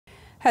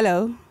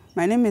Hello,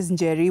 my name is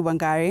Njeri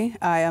Wangarĩ.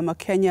 I am a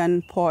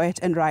Kenyan poet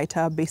and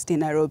writer based in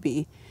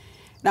Nairobi.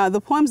 Now,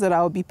 the poems that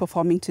I will be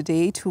performing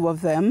today, two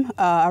of them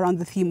around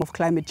the theme of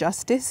climate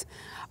justice,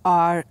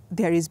 are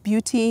There is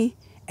Beauty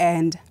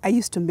and I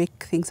Used to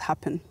Make Things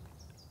Happen.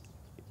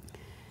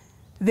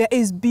 There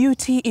is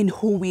beauty in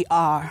who we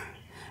are.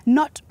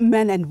 Not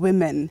men and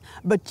women,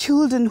 but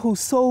children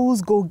whose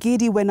souls go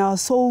giddy when our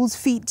souls'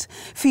 feet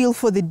feel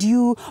for the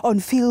dew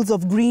on fields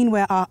of green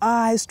where our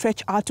eyes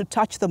stretch out to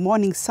touch the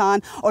morning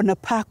sun on a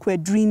park where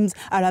dreams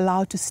are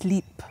allowed to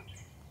sleep.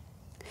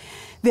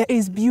 There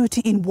is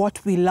beauty in what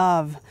we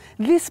love.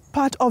 This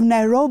part of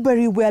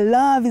Nairobi where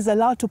love is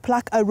allowed to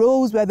pluck a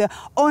rose, where the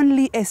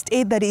only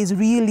estate that is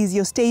real is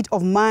your state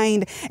of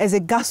mind, as a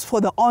gasp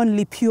for the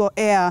only pure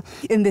air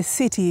in the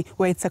city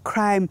where it's a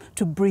crime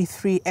to breathe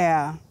free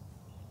air.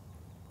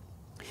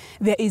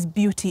 There is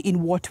beauty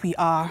in what we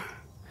are.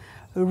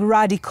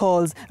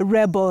 Radicals,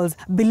 rebels,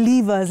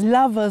 believers,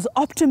 lovers,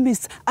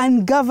 optimists,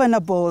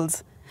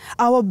 ungovernables.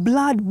 Our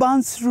blood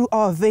burns through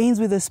our veins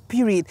with the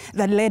spirit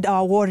that led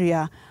our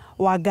warrior,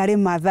 Wangari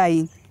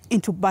Maathai,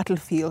 into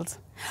battlefields.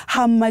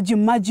 Her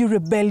Maju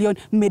rebellion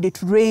made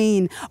it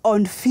rain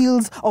on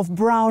fields of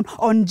brown,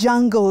 on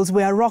jungles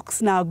where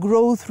rocks now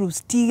grow through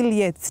steel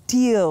yet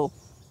steel.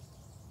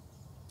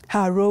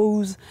 Her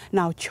rose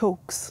now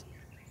chokes.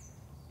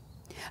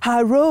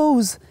 Her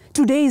rose,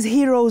 today's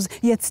heroes,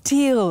 yet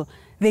still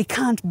they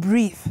can't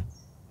breathe.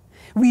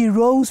 We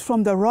rose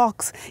from the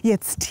rocks,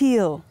 yet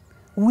still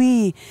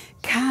we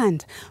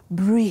can't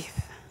breathe.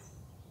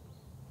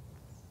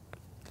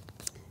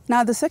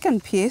 Now the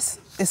second piece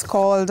is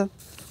called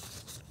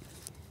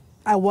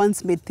I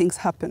Once Made Things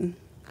Happen.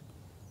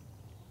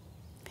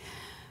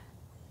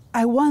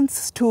 I once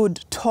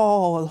stood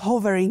tall,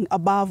 hovering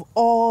above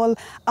all,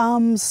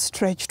 arms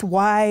stretched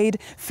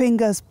wide,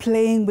 fingers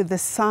playing with the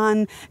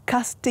sun,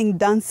 casting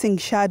dancing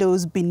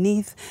shadows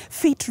beneath,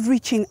 feet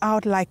reaching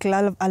out like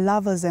a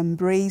lover's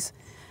embrace.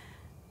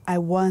 I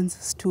once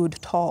stood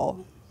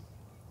tall.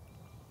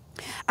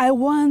 I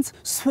once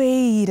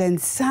swayed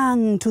and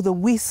sang to the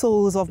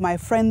whistles of my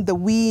friend the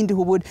wind,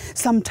 who would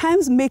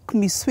sometimes make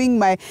me swing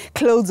my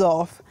clothes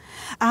off.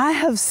 I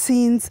have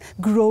since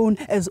grown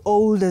as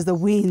old as the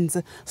winds,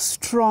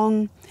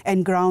 strong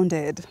and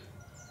grounded.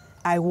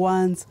 I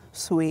once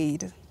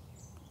swayed.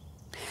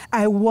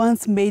 I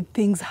once made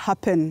things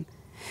happen.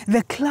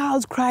 The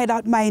clouds cried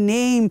out my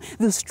name.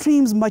 The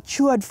streams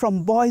matured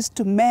from boys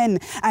to men.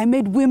 I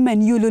made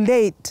women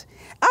ululate.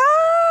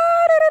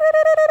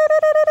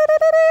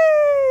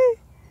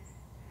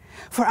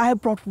 For I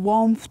brought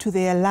warmth to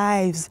their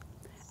lives.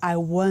 I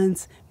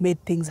once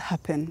made things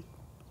happen.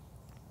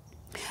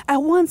 I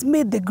once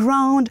made the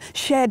ground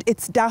shed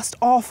its dust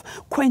off,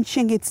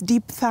 quenching its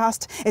deep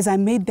thirst as I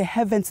made the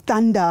heavens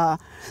thunder,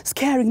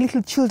 scaring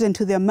little children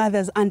to their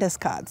mothers'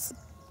 underskirts.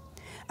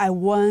 I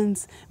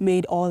once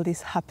made all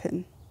this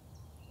happen.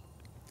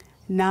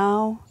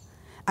 Now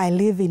I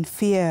live in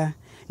fear,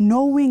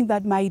 knowing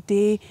that my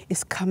day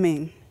is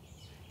coming.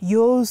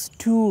 Yours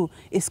too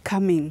is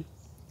coming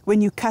when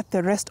you cut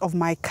the rest of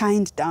my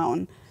kind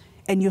down,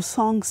 and your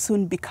song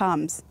soon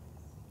becomes,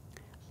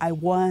 I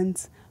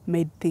once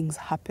made things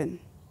happen.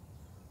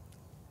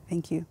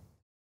 Thank you.